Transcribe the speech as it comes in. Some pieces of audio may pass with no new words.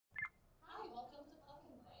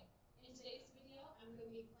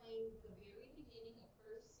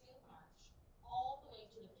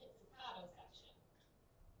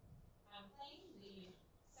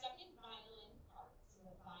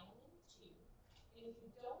And if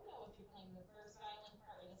you don't know if you're playing the first violin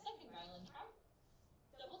part or the second violin part,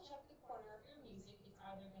 double check the corner of your music. It's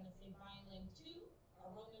either going to say violin 2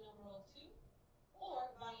 or Roman numeral 2 or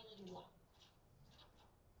violin 1.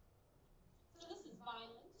 So this is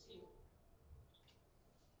violin 2.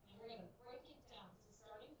 And we're going to break it down. So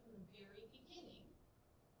starting from the very beginning,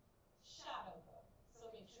 shadow bow. So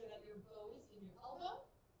make sure that your bow is in your elbow,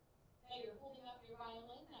 that you're holding up your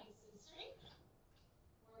violin nice and straight.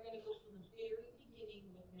 We're going to go from the very beginning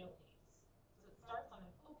with no A's. So it starts on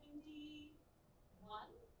an open D. 1,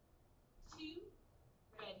 2,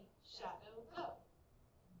 ready, shadow, bow.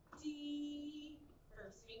 D,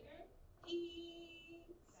 first finger, E,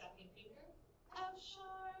 second finger, F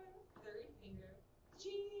sharp, third finger, G,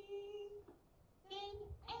 then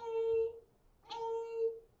A,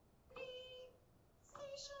 B, C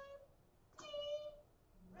sharp, D,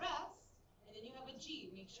 rest, and then you have a G.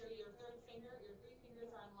 Make sure your third finger, your 3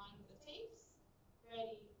 fingers are in line with the tapes.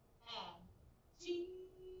 Ready, and G,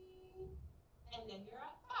 and then you're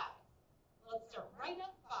at 5. Let's start right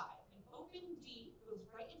at 5. An open D goes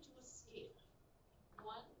right into a scale.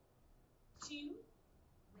 1, 2,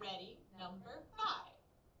 ready, number 5.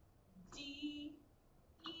 D,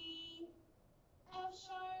 E, F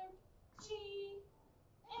sharp, G,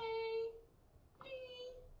 A, B,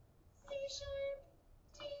 C sharp,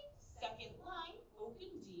 D. Second line,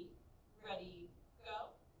 open D. Ready,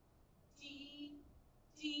 go. D,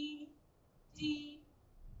 D, D,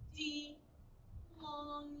 D,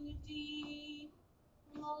 long D,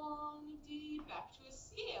 long D. Back to a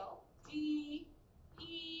scale. D,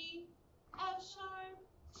 E, F sharp,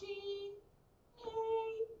 G, A,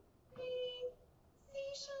 B, C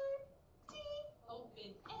sharp, D.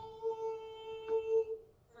 Open A.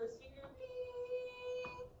 First finger B.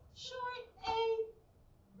 Short A.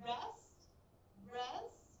 Rest,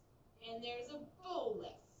 rest, and there's a bow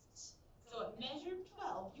lift. So at measure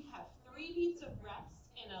 12, you have 3 beats of rest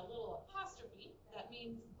and a little apostrophe. That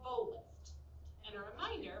means bow lift. And a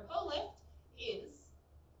reminder, bow lift is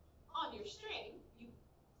on your string. You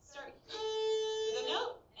start with a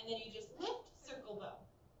note, and then you just lift, circle bow.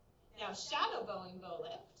 Now, shadow bowing bow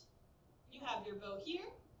lift, you have your bow here,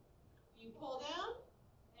 you pull down,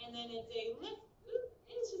 and then it's a lift,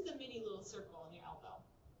 and it's just a mini little circle on your elbow.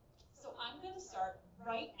 So I'm going to start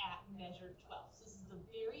right at measure 12. So this is the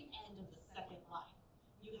very end of the second line.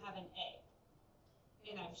 You have an A.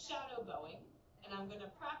 And I'm shadow bowing, and I'm going to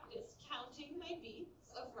practice counting my beats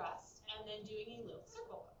of rest and then doing a little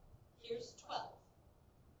circle bow. Here's 12.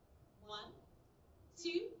 1,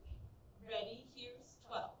 2, ready, here's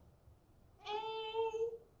 12. A,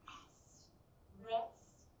 rest,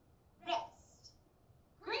 rest, rest.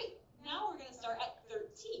 Great. Now we're going to start at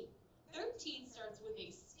 13. 13 starts with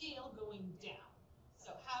a scale going down.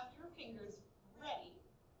 So have your fingers ready,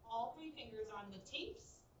 all 3 fingers on the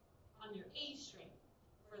tapes on your A string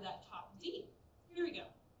for that top D. Here we go.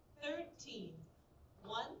 13.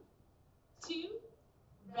 1, 2,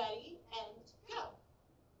 ready, and go.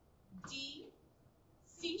 D,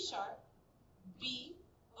 C sharp, B,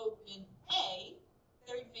 open A,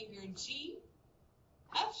 third finger G,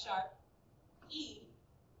 F sharp, E,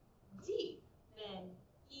 D. Then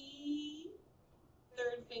E,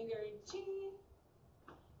 third finger G,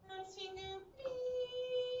 first finger B,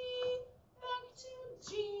 back to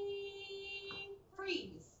G.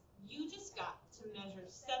 Freeze. You just got to measure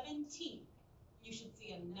 17. You should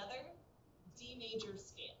see another D major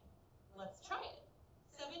scale. Let's try it.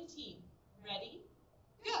 17. Ready?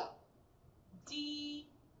 Go. D,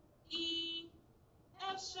 E,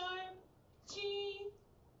 F sharp, G,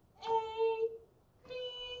 A, B,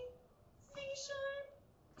 C sharp,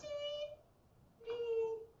 D, B,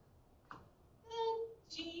 then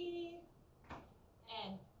G,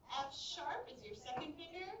 and F sharp is your second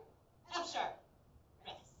finger, F sharp,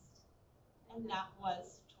 rest. And that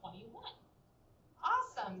was 21.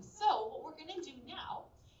 Awesome. So what we're going to do now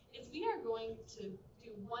is we are going to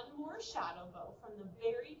do one more shadow bow from the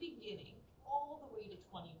very beginning all the way to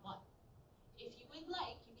 21. If you would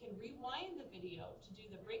like, you can rewind the video to do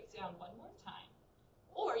the breakdown one more time,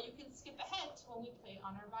 or you can skip ahead to when we play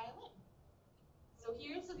on our violin. So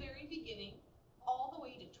here's the very beginning, all the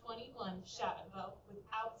way to 21 shadow bow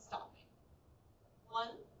without stopping. 1,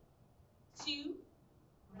 2,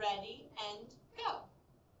 ready, and go.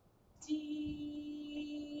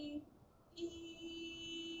 D,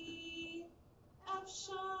 E, F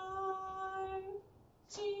sharp,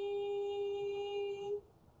 G,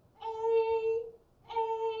 A,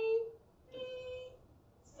 B,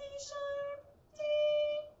 C sharp, D,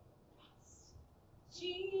 rest. G,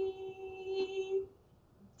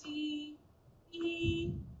 D,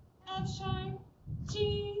 E, F sharp, G,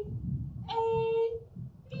 A,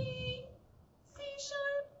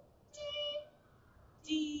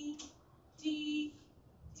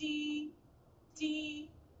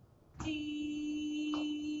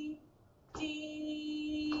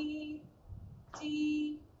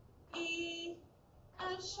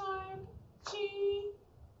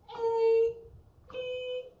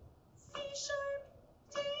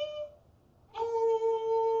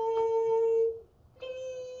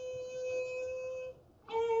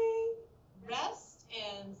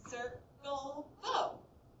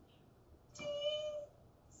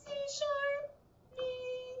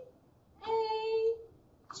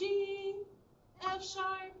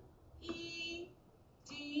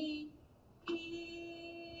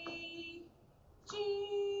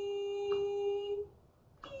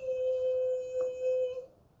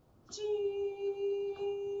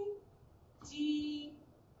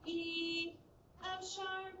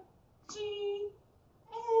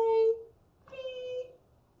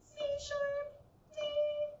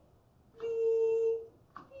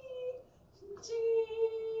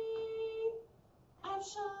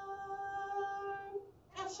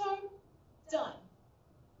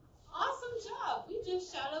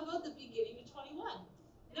 just shout about the beginning of 21.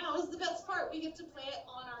 Now is the best part. We get to play it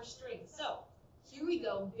on our string. So here we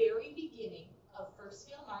go, very beginning of first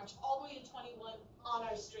scale march, all the way to 21 on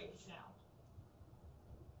our strings now.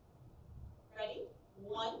 Ready?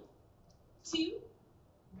 1, 2,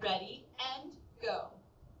 ready, and go.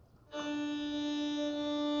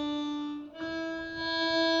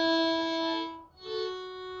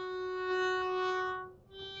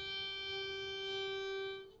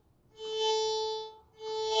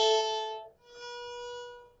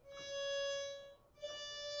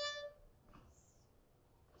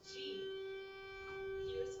 G.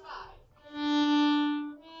 Here's 5.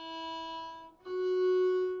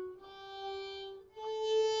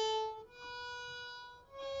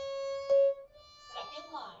 Second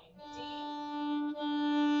line, D.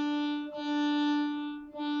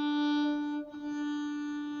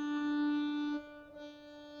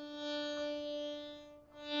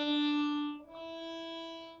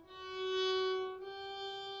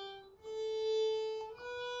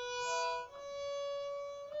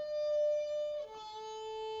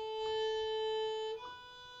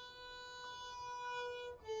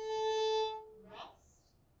 Rest,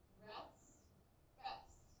 rest, rest.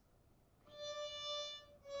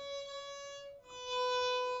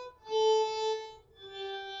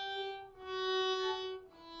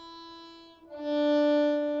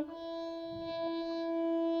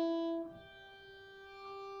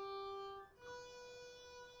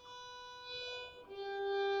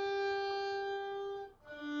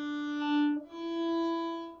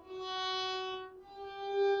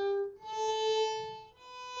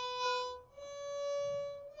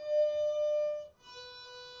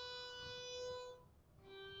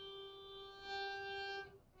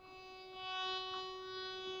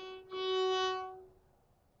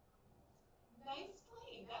 Nice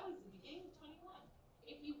playing. That was the beginning of 21.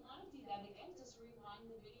 If you want to do that again, just rewind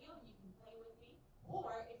the video and you can play with me.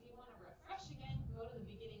 Or if you want to refresh again, go to the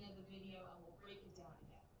beginning of the video and we'll break it down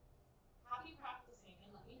again. Happy practicing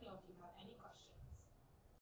and let me know if you have any questions.